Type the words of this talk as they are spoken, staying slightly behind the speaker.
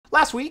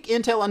Last week,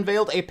 Intel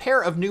unveiled a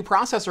pair of new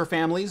processor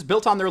families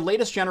built on their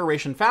latest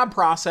generation fab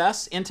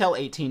process, Intel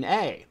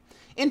 18A.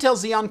 Intel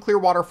Xeon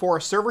Clearwater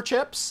Forest server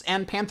chips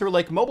and Panther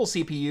Lake mobile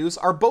CPUs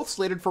are both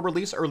slated for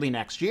release early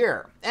next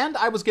year, and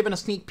I was given a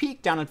sneak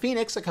peek down in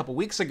Phoenix a couple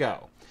weeks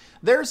ago.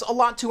 There's a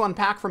lot to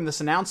unpack from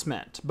this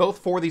announcement, both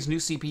for these new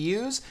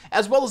CPUs,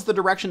 as well as the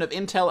direction of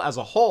Intel as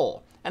a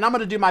whole, and I'm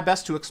going to do my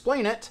best to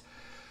explain it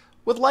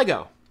with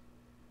Lego.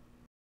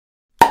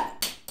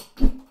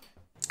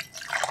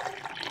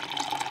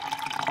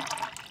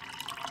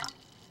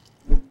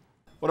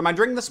 What am I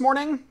drinking this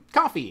morning?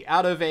 Coffee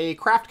out of a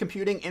Craft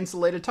Computing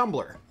insulated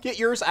tumbler. Get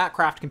yours at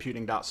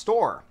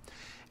craftcomputing.store.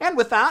 And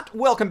with that,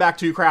 welcome back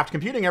to Craft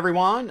Computing,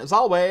 everyone. As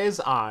always,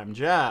 I'm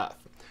Jeff.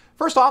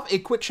 First off, a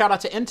quick shout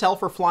out to Intel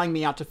for flying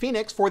me out to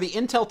Phoenix for the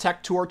Intel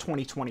Tech Tour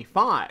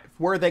 2025,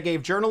 where they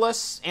gave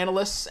journalists,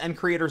 analysts, and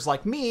creators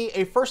like me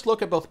a first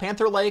look at both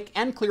Panther Lake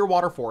and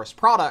Clearwater Forest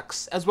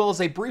products, as well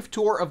as a brief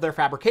tour of their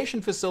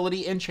fabrication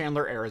facility in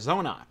Chandler,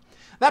 Arizona.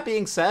 That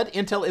being said,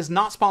 Intel is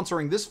not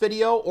sponsoring this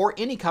video or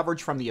any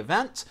coverage from the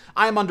event.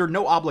 I am under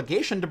no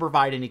obligation to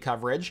provide any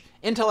coverage.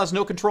 Intel has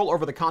no control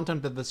over the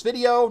content of this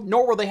video,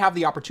 nor will they have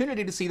the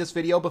opportunity to see this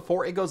video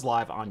before it goes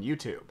live on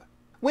YouTube.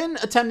 When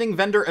attending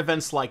vendor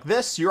events like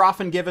this, you're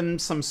often given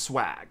some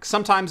swag,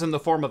 sometimes in the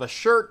form of a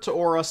shirt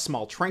or a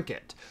small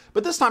trinket.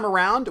 But this time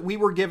around, we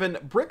were given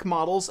brick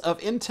models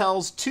of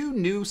Intel's two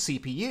new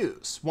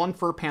CPUs, one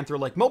for Panther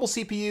Lake mobile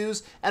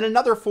CPUs and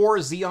another for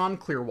Xeon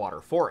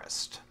Clearwater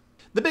Forest.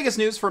 The biggest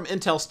news from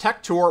Intel's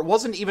tech tour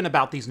wasn't even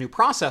about these new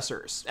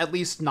processors, at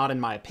least not in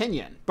my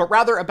opinion, but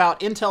rather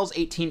about Intel's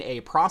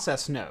 18A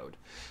process node.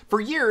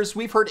 For years,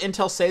 we've heard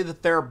Intel say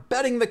that they're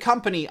betting the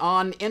company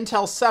on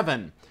Intel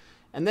 7,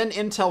 and then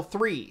Intel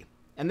 3,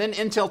 and then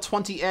Intel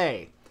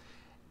 20A,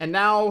 and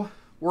now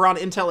we're on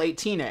Intel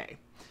 18A.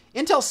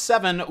 Intel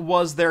 7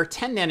 was their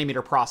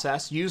 10nm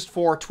process used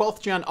for 12th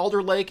gen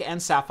Alder Lake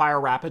and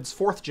Sapphire Rapids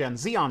 4th gen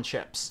Xeon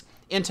chips.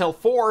 Intel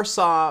 4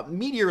 saw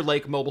Meteor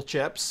Lake mobile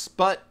chips,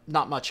 but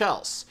not much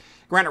else.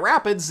 Granite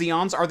Rapids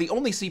Xeons are the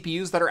only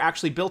CPUs that are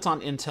actually built on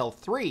Intel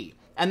 3,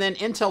 and then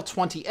Intel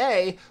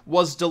 20A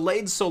was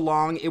delayed so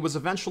long it was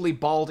eventually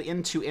balled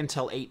into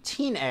Intel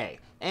 18A,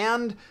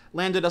 and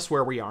landed us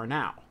where we are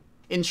now.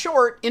 In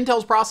short,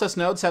 Intel's process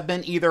nodes have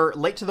been either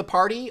late to the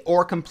party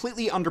or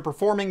completely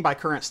underperforming by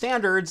current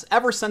standards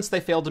ever since they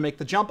failed to make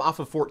the jump off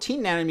of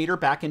 14nm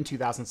back in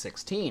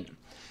 2016.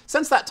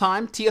 Since that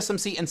time,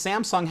 TSMC and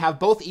Samsung have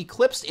both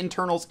eclipsed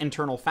Intel's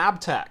internal fab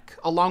tech,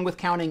 along with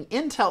counting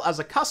Intel as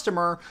a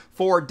customer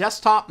for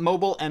desktop,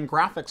 mobile, and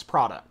graphics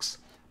products.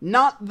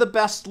 Not the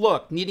best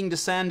look, needing to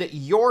send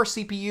your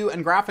CPU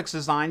and graphics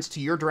designs to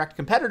your direct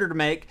competitor to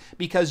make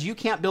because you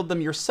can't build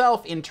them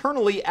yourself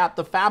internally at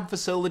the fab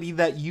facility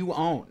that you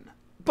own.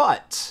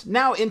 But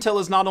now Intel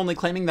is not only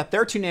claiming that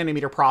their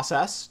 2nm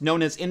process,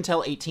 known as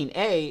Intel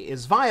 18A,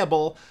 is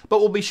viable,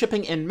 but will be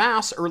shipping en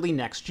masse early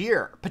next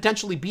year,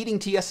 potentially beating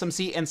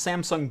TSMC and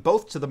Samsung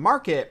both to the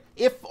market,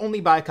 if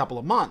only by a couple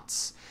of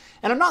months.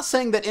 And I'm not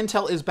saying that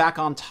Intel is back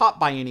on top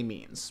by any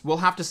means. We'll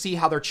have to see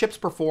how their chips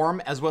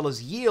perform, as well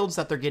as yields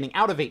that they're getting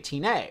out of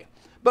 18A.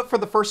 But for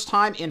the first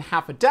time in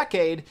half a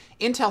decade,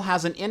 Intel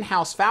has an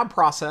in-house fab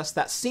process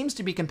that seems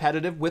to be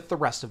competitive with the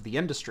rest of the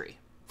industry.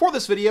 For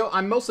this video,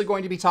 I'm mostly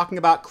going to be talking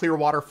about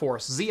Clearwater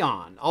Forest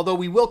Xeon, although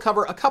we will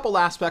cover a couple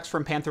aspects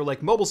from Panther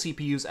Lake mobile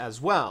CPUs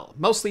as well,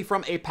 mostly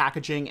from a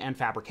packaging and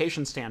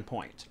fabrication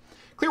standpoint.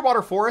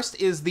 Clearwater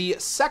Forest is the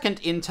second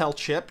Intel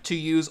chip to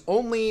use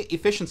only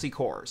efficiency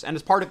cores, and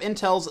is part of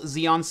Intel's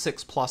Xeon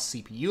 6 Plus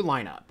CPU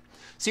lineup.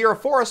 Sierra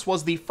Forest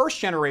was the first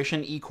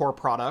generation E-core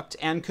product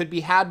and could be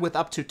had with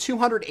up to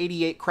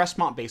 288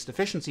 Crestmont-based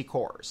efficiency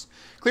cores.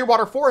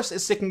 Clearwater Forest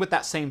is sticking with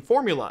that same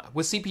formula,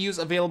 with CPUs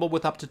available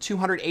with up to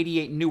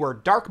 288 newer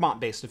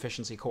Darkmont-based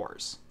efficiency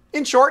cores.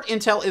 In short,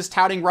 Intel is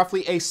touting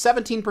roughly a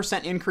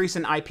 17% increase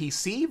in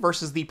IPC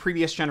versus the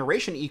previous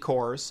generation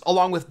E-cores,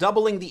 along with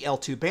doubling the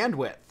L2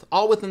 bandwidth,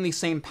 all within the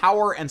same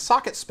power and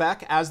socket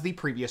spec as the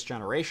previous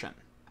generation.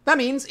 That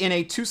means in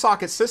a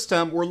two-socket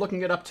system, we're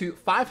looking at up to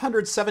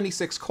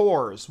 576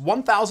 cores,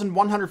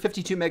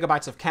 1,152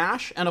 megabytes of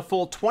cache, and a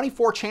full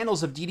 24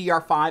 channels of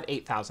DDR5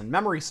 8000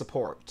 memory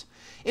support.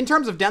 In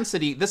terms of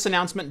density, this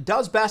announcement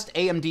does best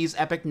AMD's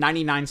EPYC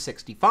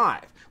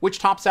 9965, which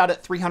tops out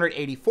at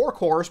 384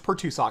 cores per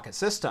two-socket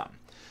system.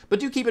 But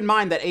do keep in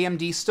mind that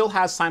AMD still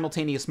has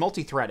simultaneous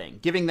multi-threading,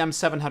 giving them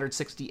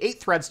 768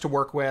 threads to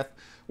work with,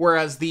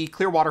 whereas the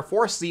Clearwater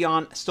Forest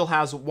Xeon still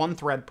has one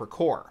thread per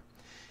core.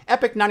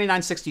 EPYC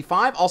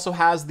 9965 also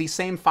has the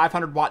same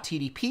 500-watt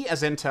TDP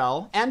as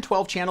Intel and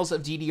 12 channels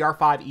of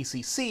DDR5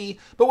 ECC,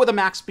 but with a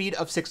max speed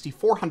of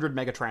 6400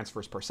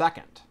 megatransfers per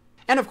second.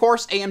 And of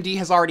course, AMD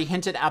has already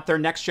hinted at their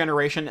next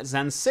generation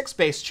Zen 6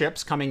 based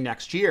chips coming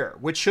next year,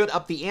 which should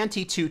up the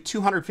ante to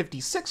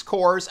 256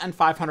 cores and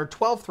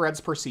 512 threads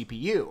per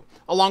CPU,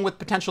 along with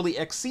potentially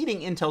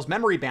exceeding Intel's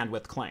memory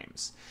bandwidth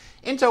claims.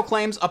 Intel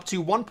claims up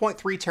to 1.3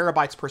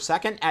 terabytes per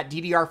second at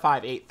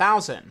DDR5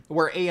 8000,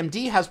 where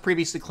AMD has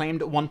previously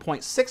claimed 1.6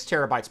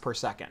 terabytes per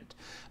second.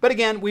 But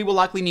again, we will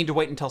likely need to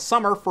wait until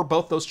summer for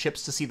both those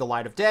chips to see the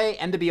light of day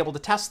and to be able to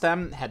test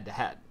them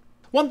head-to-head.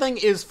 One thing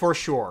is for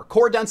sure,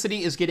 core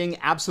density is getting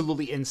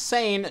absolutely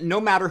insane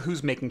no matter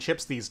who's making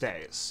chips these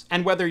days.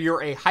 And whether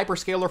you're a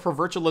hyperscaler for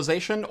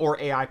virtualization or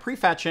AI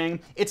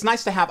prefetching, it's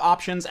nice to have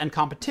options and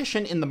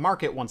competition in the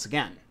market once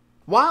again.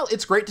 While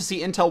it's great to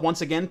see Intel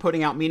once again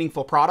putting out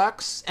meaningful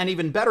products, and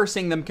even better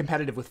seeing them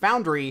competitive with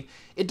Foundry,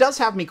 it does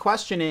have me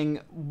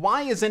questioning,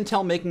 why is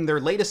Intel making their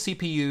latest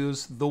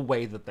CPUs the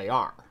way that they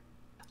are?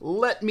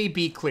 Let me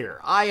be clear,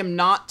 I am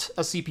not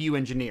a CPU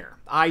engineer.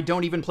 I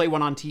don't even play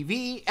one on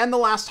TV, and the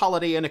last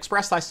Holiday Inn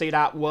Express I stayed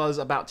at was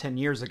about 10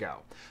 years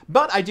ago.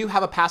 But I do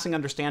have a passing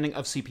understanding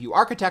of CPU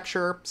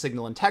architecture,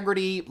 signal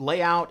integrity,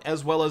 layout,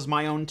 as well as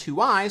my own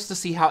two eyes to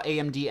see how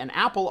AMD and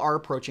Apple are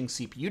approaching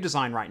CPU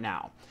design right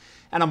now.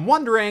 And I'm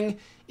wondering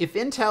if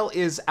Intel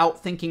is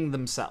outthinking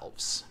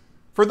themselves.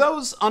 For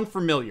those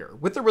unfamiliar,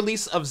 with the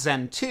release of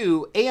Zen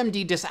 2,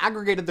 AMD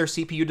disaggregated their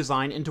CPU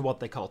design into what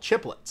they call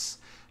chiplets.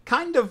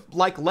 Kind of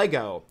like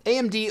Lego,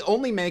 AMD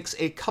only makes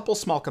a couple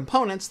small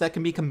components that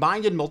can be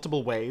combined in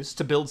multiple ways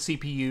to build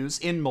CPUs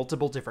in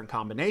multiple different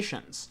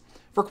combinations.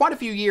 For quite a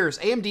few years,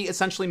 AMD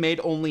essentially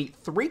made only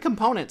 3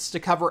 components to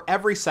cover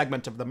every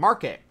segment of the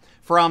market,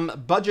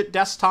 from budget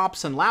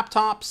desktops and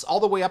laptops all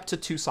the way up to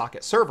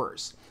 2-socket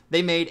servers.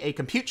 They made a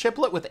compute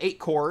chiplet with 8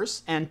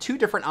 cores and 2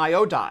 different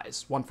I/O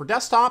dies, one for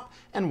desktop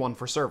and one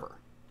for server.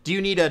 Do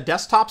you need a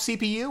desktop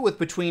CPU with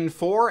between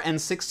 4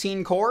 and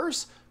 16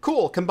 cores?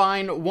 Cool,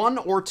 combine 1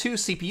 or 2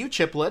 CPU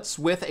chiplets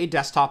with a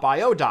desktop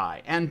I/O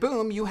die, and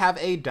boom, you have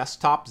a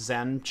desktop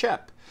Zen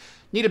chip.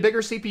 Need a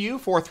bigger CPU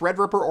for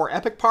Threadripper or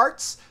EPYC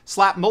parts?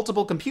 Slap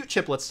multiple compute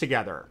chiplets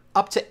together.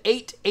 Up to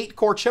 8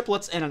 8-core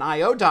chiplets and an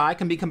I/O die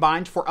can be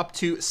combined for up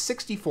to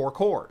 64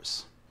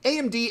 cores.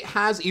 AMD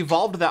has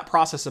evolved that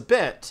process a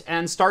bit,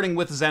 and starting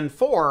with Zen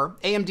 4,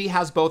 AMD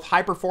has both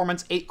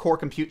high-performance 8-core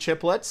compute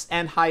chiplets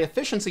and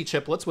high-efficiency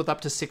chiplets with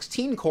up to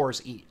 16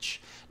 cores each.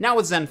 Now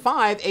with Zen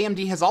 5,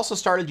 AMD has also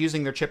started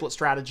using their chiplet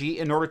strategy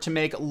in order to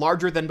make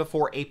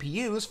larger-than-before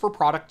APUs for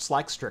products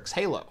like Strix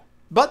Halo.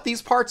 But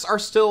these parts are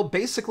still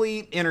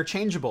basically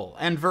interchangeable,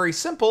 and very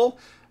simple,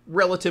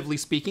 relatively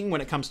speaking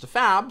when it comes to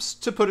fabs,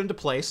 to put into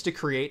place to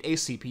create a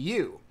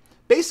CPU.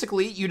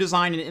 Basically, you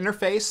design an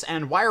interface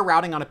and wire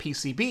routing on a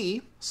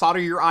PCB,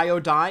 solder your I/O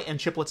die and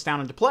chiplets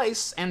down into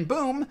place, and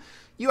boom,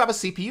 you have a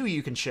CPU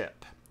you can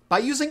ship. By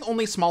using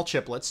only small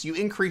chiplets, you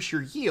increase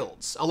your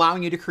yields,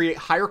 allowing you to create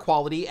higher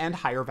quality and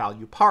higher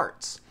value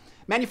parts.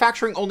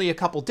 Manufacturing only a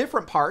couple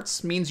different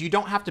parts means you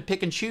don't have to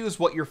pick and choose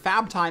what your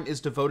fab time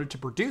is devoted to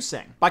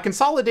producing. By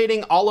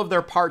consolidating all of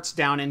their parts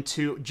down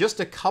into just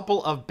a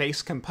couple of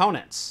base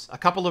components, a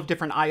couple of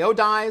different I/O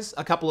dies,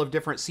 a couple of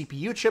different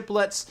CPU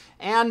chiplets,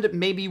 and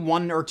maybe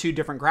 1 or 2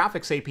 different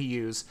graphics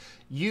APUs,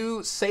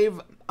 you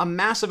save a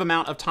massive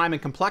amount of time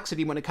and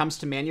complexity when it comes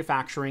to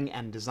manufacturing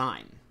and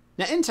design.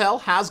 Now,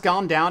 Intel has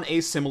gone down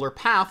a similar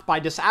path by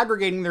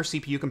disaggregating their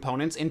CPU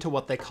components into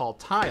what they call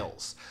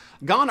tiles.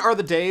 Gone are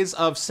the days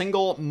of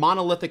single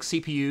monolithic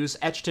CPUs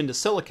etched into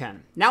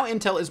silicon. Now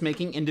Intel is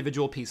making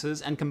individual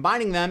pieces and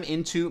combining them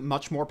into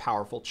much more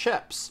powerful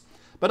chips.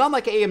 But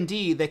unlike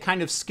AMD, they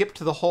kind of skipped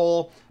the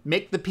whole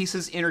make the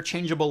pieces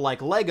interchangeable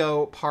like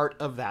Lego part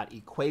of that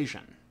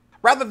equation.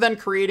 Rather than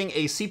creating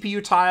a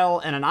CPU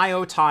tile and an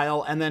I/O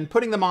tile and then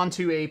putting them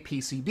onto a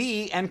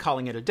PCB and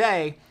calling it a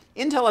day,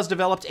 Intel has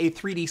developed a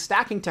 3D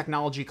stacking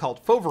technology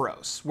called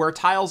Foveros, where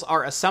tiles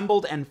are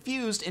assembled and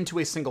fused into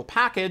a single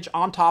package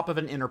on top of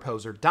an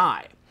interposer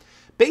die.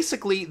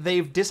 Basically,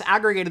 they've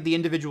disaggregated the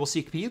individual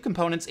CPU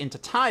components into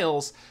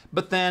tiles,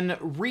 but then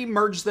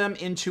re-merged them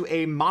into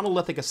a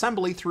monolithic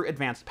assembly through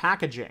advanced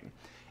packaging.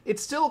 It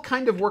still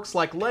kind of works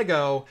like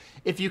Lego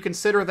if you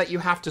consider that you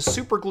have to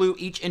superglue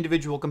each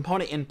individual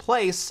component in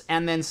place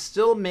and then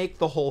still make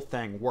the whole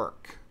thing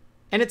work.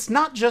 And it's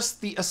not just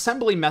the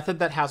assembly method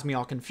that has me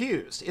all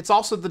confused, it's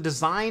also the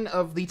design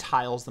of the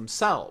tiles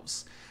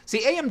themselves.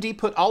 See, AMD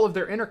put all of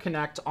their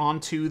interconnect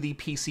onto the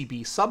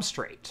PCB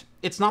substrate.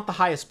 It's not the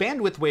highest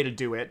bandwidth way to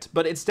do it,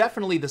 but it's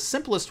definitely the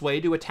simplest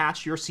way to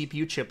attach your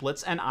CPU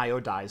chiplets and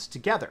I/O dies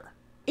together.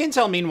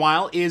 Intel,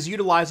 meanwhile, is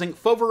utilizing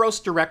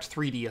Foveros Direct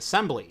 3D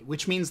assembly,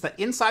 which means that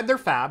inside their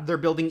fab, they're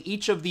building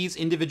each of these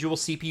individual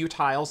CPU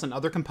tiles and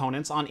other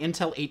components on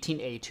Intel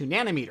 18A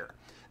 2nm.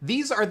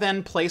 These are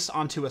then placed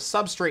onto a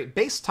substrate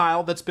base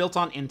tile that's built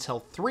on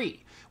Intel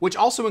 3, which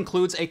also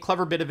includes a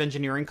clever bit of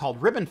engineering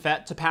called ribbon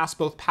FET to pass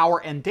both power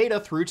and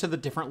data through to the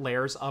different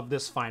layers of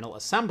this final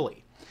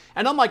assembly.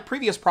 And unlike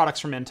previous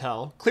products from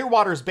Intel,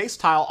 Clearwater's base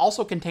tile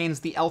also contains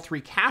the L3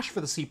 cache for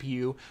the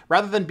CPU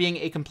rather than being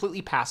a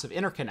completely passive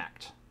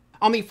interconnect.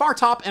 On the far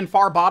top and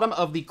far bottom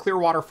of the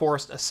Clearwater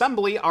Forest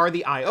assembly are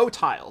the I/O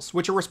tiles,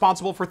 which are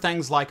responsible for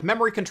things like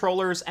memory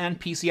controllers and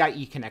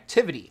PCIe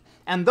connectivity,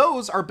 and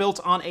those are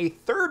built on a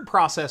third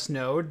process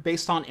node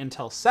based on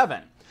Intel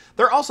 7.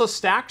 They're also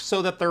stacked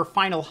so that their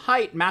final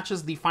height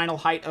matches the final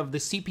height of the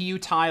CPU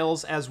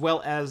tiles as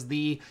well as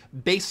the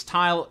base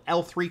tile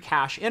L3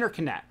 cache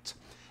interconnect.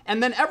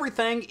 And then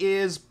everything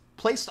is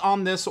placed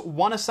on this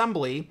one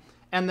assembly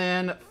and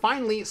then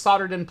finally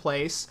soldered in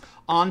place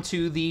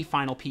onto the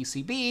final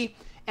PCB,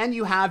 and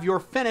you have your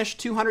finished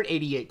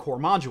 288 core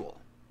module.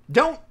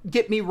 Don't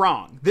get me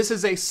wrong, this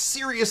is a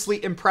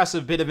seriously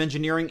impressive bit of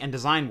engineering and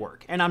design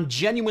work, and I'm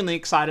genuinely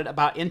excited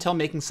about Intel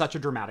making such a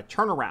dramatic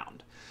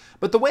turnaround.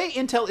 But the way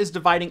Intel is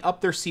dividing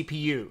up their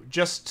CPU,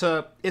 just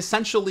to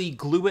essentially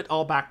glue it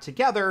all back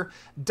together,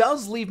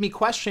 does leave me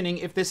questioning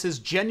if this is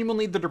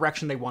genuinely the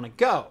direction they want to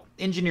go,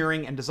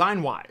 engineering and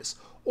design-wise,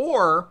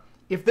 or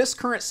if this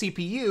current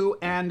CPU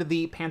and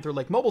the Panther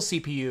Lake mobile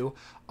CPU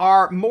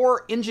are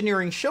more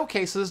engineering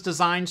showcases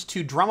designed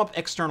to drum up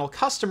external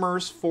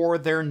customers for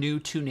their new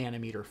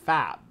 2nm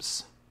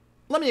fabs.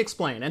 Let me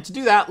explain, and to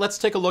do that, let's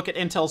take a look at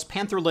Intel's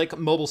Panther Lake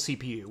mobile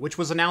CPU, which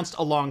was announced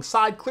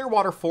alongside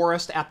Clearwater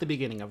Forest at the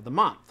beginning of the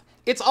month.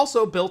 It's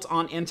also built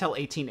on Intel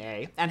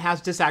 18A and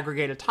has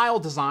disaggregated tile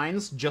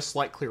designs just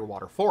like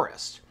Clearwater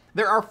Forest.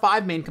 There are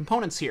 5 main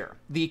components here.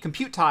 The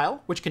compute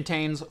tile, which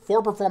contains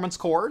 4 performance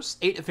cores,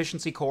 8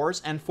 efficiency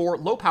cores, and 4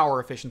 low-power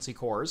efficiency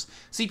cores,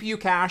 CPU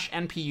cache,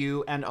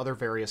 NPU, and other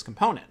various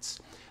components.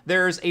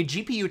 There's a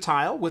GPU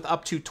tile with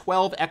up to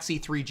 12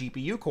 Xe3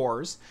 GPU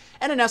cores,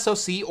 and an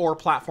SoC or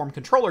platform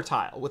controller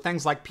tile with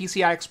things like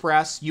PCI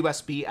Express,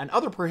 USB, and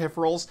other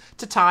peripherals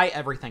to tie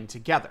everything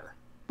together.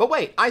 But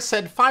wait, I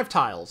said 5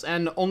 tiles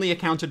and only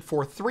accounted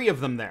for 3 of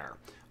them there.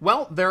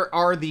 Well, there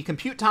are the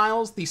compute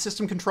tiles, the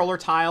system controller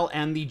tile,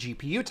 and the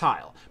GPU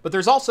tile. But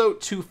there's also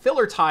 2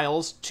 filler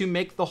tiles to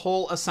make the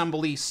whole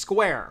assembly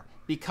square,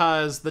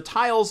 because the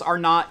tiles are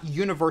not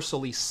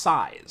universally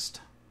sized.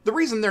 The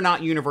reason they're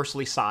not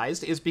universally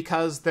sized is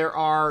because there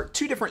are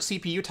 2 different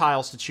CPU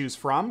tiles to choose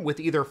from, with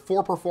either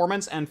 4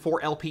 performance and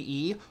 4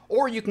 LPE,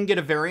 or you can get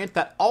a variant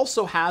that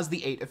also has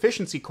the 8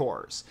 efficiency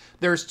cores.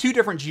 There's 2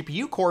 different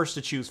GPU cores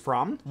to choose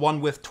from, one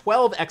with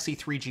 12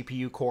 Xe3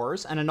 GPU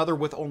cores, and another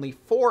with only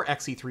 4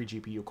 Xe3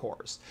 GPU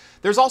cores.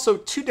 There's also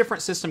 2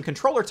 different system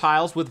controller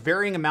tiles with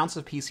varying amounts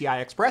of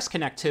PCI Express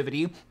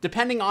connectivity,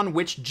 depending on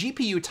which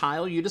GPU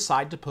tile you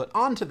decide to put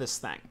onto this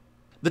thing.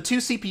 The 2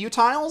 CPU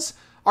tiles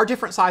are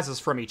different sizes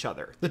from each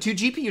other. The 2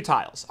 GPU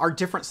tiles are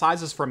different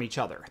sizes from each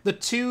other. The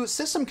 2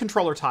 system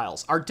controller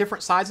tiles are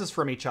different sizes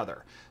from each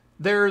other.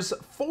 There's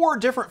 4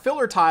 different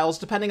filler tiles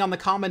depending on the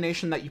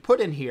combination that you put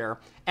in here,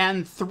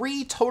 and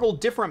 3 total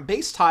different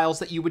base tiles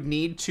that you would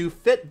need to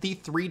fit the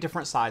 3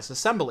 different size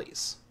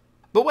assemblies.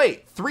 But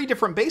wait, 3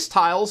 different base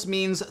tiles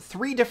means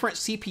 3 different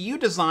CPU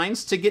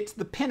designs to get to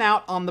the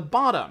pinout on the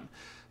bottom.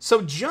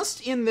 So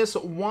just in this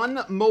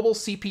one mobile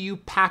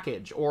CPU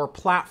package or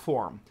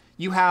platform,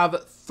 you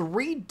have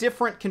 3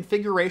 different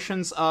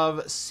configurations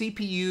of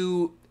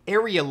CPU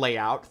area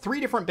layout,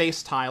 3 different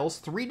base tiles,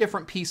 3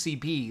 different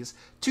PCBs,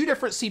 2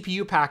 different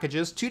CPU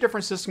packages, 2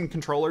 different system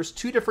controllers,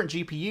 2 different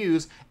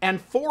GPUs, and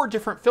 4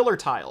 different filler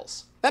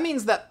tiles. That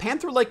means that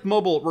Panther Lake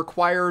Mobile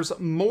requires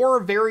more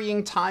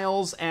varying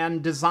tiles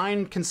and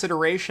design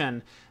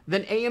consideration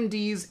than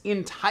AMD's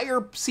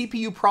entire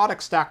CPU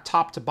product stack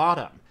top to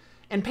bottom.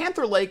 And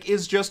Panther Lake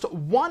is just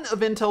one of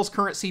Intel's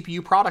current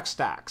CPU product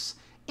stacks.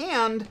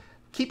 And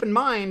keep in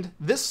mind,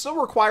 this still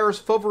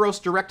requires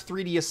Foveros Direct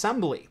 3D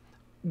assembly,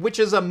 which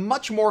is a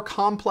much more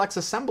complex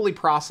assembly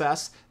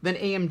process than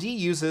AMD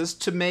uses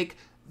to make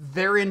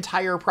their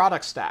entire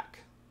product stack.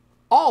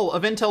 All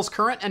of Intel's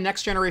current and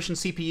next generation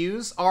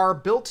CPUs are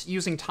built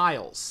using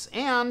tiles,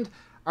 and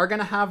are going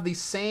to have the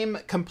same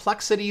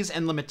complexities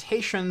and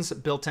limitations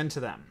built into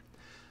them.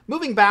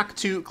 Moving back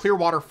to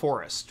Clearwater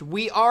Forest,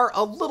 we are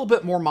a little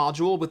bit more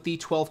modular with the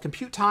 12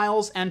 compute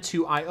tiles and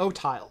 2 I/O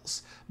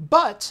tiles.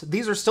 But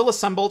these are still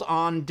assembled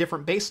on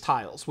different base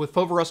tiles, with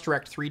Foveros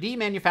Direct 3D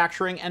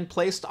manufacturing and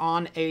placed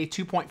on a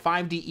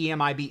 2.5D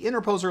EMIB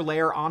interposer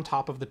layer on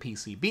top of the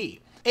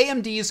PCB.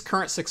 AMD's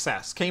current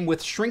success came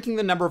with shrinking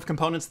the number of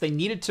components they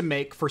needed to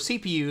make for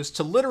CPUs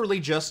to literally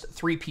just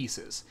 3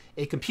 pieces,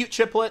 a compute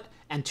chiplet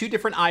and 2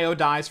 different I/O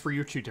dies for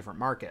your 2 different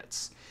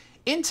markets.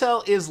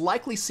 Intel is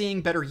likely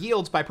seeing better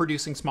yields by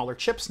producing smaller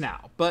chips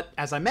now, but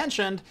as I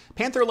mentioned,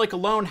 Panther Lake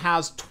alone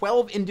has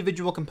 12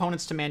 individual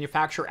components to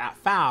manufacture at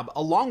fab,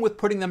 along with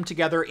putting them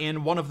together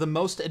in one of the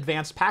most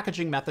advanced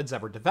packaging methods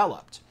ever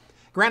developed.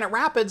 Granite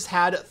Rapids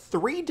had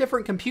 3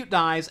 different compute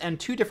dies and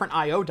 2 different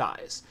I/O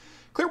dies.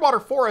 Clearwater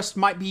Forest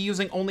might be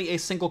using only a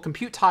single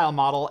compute tile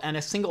model and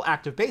a single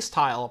active base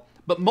tile,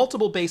 but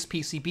multiple base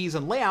PCBs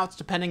and layouts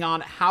depending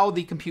on how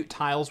the compute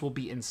tiles will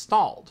be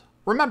installed.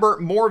 Remember,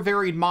 more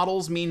varied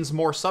models means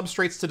more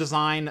substrates to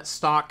design,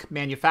 stock,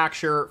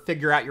 manufacture,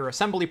 figure out your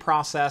assembly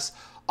process,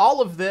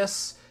 all of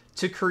this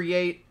to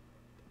create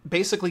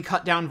basically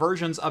cut down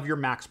versions of your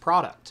max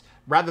product,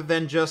 rather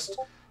than just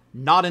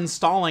not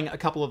installing a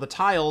couple of the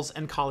tiles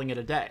and calling it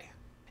a day.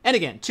 And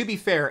again, to be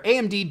fair,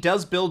 AMD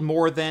does build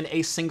more than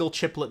a single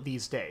chiplet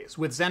these days,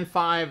 with Zen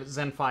 5,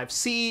 Zen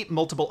 5C,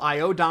 multiple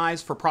I/O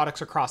dies for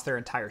products across their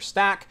entire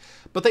stack,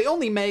 but they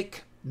only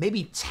make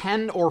maybe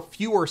 10 or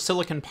fewer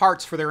silicon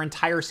parts for their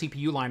entire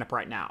CPU lineup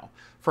right now,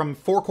 from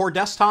 4-core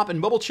desktop and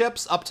mobile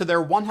chips up to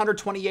their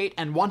 128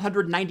 and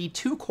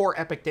 192-core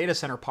EPYC data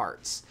center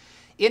parts.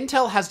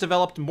 Intel has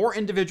developed more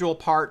individual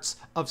parts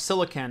of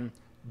silicon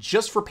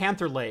just for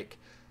Panther Lake,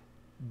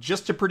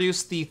 just to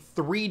produce the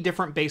 3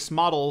 different base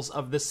models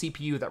of the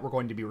CPU that we're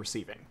going to be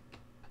receiving.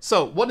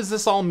 So what does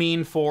this all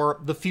mean for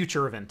the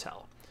future of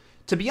Intel?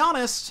 To be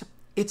honest,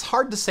 it's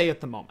hard to say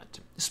at the moment.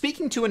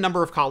 Speaking to a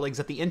number of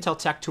colleagues at the Intel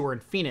Tech Tour in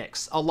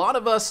Phoenix, a lot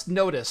of us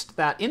noticed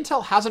that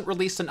Intel hasn't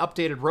released an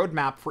updated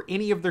roadmap for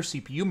any of their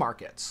CPU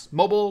markets,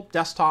 mobile,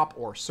 desktop,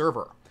 or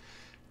server.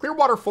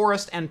 Clearwater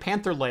Forest and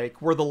Panther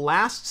Lake were the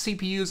last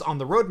CPUs on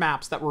the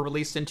roadmaps that were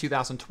released in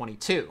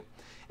 2022,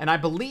 and I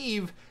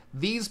believe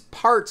these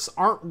parts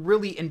aren't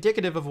really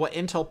indicative of what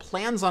Intel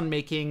plans on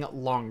making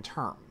long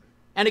term.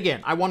 And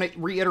again, I want to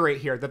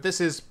reiterate here that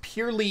this is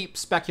purely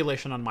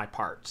speculation on my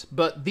part,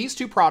 but these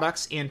 2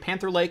 products in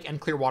Panther Lake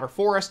and Clearwater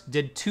Forest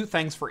did 2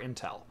 things for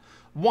Intel.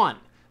 1,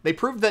 they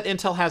proved that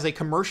Intel has a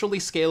commercially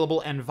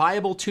scalable and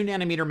viable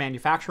 2nm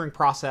manufacturing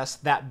process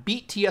that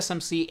beat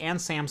TSMC and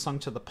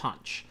Samsung to the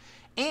punch.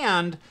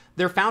 And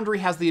their Foundry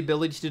has the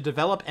ability to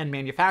develop and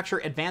manufacture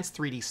advanced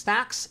 3D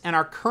stacks and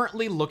are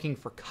currently looking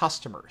for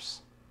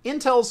customers.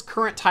 Intel's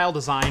current tile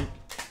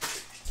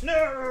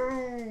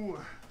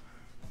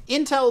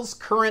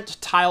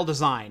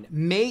design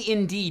may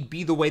indeed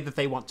be the way that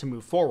they want to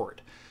move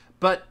forward,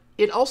 but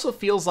it also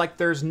feels like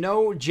there's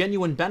no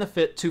genuine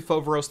benefit to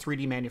Foveros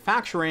 3D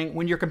manufacturing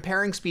when you're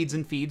comparing speeds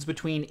and feeds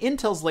between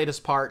Intel's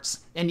latest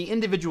parts and the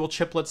individual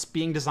chiplets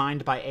being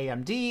designed by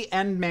AMD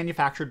and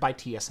manufactured by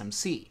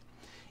TSMC.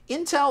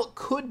 Intel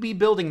could be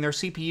building their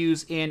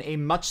CPUs in a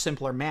much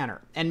simpler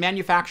manner and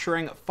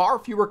manufacturing far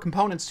fewer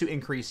components to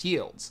increase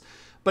yields.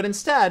 But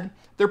instead,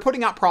 they're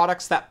putting out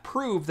products that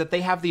prove that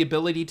they have the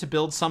ability to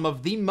build some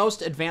of the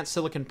most advanced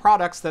silicon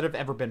products that have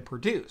ever been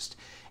produced.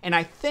 And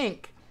I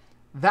think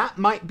that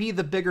might be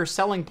the bigger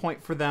selling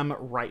point for them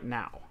right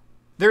now.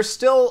 There's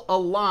still a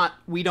lot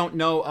we don't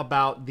know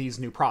about these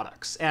new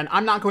products, and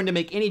I'm not going to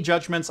make any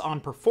judgments on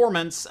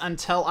performance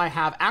until I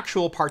have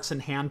actual parts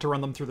in hand to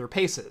run them through their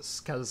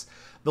paces, because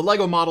the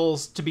LEGO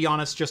models, to be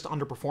honest, just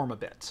underperform a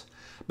bit.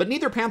 But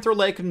neither Panther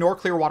Lake nor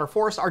Clearwater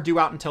Forest are due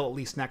out until at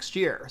least next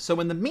year, so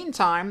in the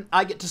meantime,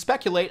 I get to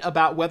speculate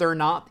about whether or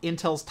not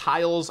Intel's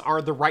tiles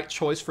are the right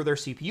choice for their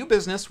CPU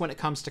business when it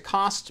comes to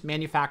cost,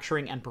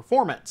 manufacturing, and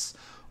performance,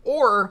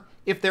 or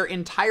if their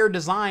entire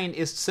design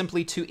is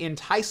simply to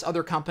entice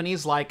other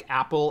companies like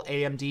Apple,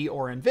 AMD,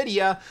 or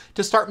Nvidia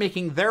to start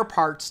making their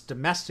parts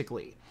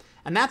domestically.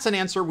 And that's an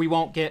answer we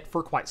won't get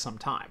for quite some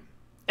time.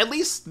 At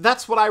least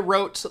that's what I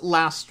wrote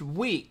last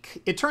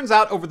week. It turns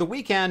out over the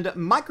weekend,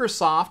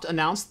 Microsoft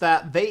announced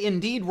that they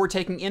indeed were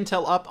taking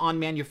Intel up on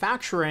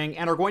manufacturing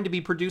and are going to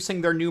be producing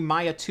their new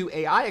Maya 2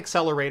 AI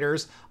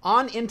accelerators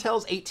on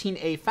Intel's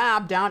 18A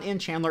fab down in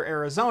Chandler,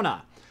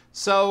 Arizona.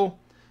 So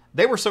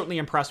they were certainly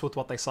impressed with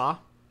what they saw.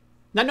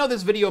 Now, I know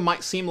this video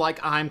might seem like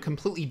I'm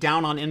completely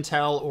down on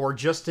Intel or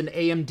just an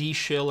AMD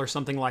shill or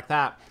something like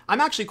that.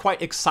 I'm actually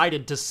quite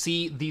excited to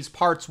see these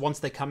parts once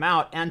they come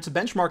out and to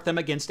benchmark them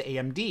against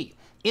AMD.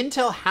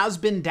 Intel has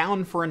been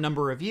down for a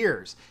number of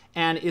years,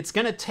 and it's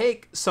going to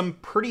take some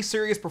pretty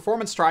serious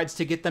performance strides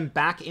to get them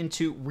back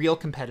into real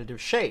competitive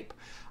shape.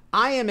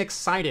 I am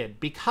excited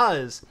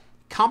because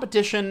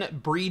competition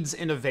breeds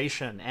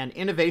innovation, and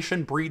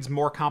innovation breeds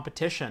more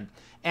competition.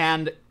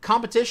 And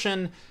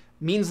competition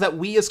means that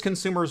we as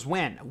consumers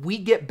win. We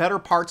get better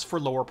parts for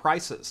lower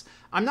prices.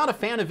 I'm not a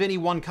fan of any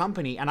one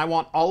company, and I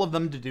want all of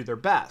them to do their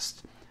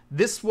best.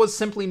 This was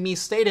simply me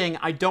stating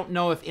I don't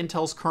know if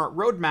Intel's current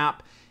roadmap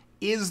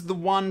is the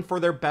one for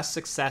their best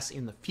success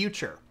in the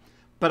future,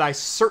 but I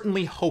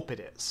certainly hope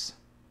it is.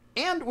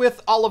 And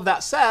with all of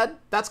that said,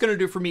 that's going to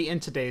do for me in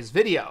today's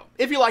video.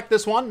 If you like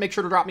this one, make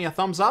sure to drop me a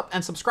thumbs up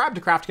and subscribe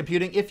to Craft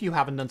Computing if you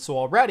haven't done so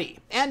already.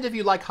 And if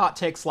you like hot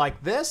takes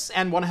like this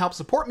and want to help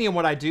support me in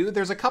what I do,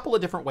 there's a couple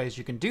of different ways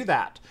you can do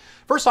that.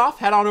 First off,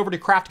 head on over to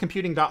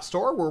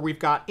craftcomputing.store where we've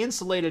got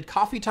insulated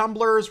coffee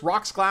tumblers,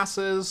 rocks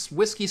glasses,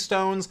 whiskey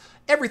stones,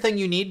 everything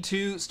you need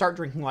to start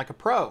drinking like a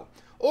pro.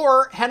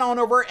 Or head on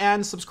over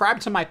and subscribe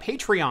to my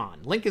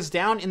Patreon. Link is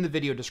down in the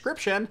video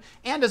description,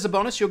 and as a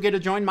bonus, you'll get to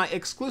join my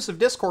exclusive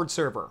Discord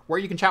server, where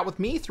you can chat with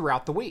me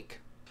throughout the week.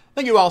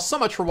 Thank you all so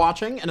much for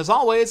watching, and as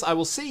always, I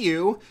will see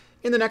you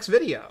in the next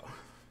video.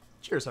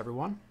 Cheers,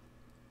 everyone.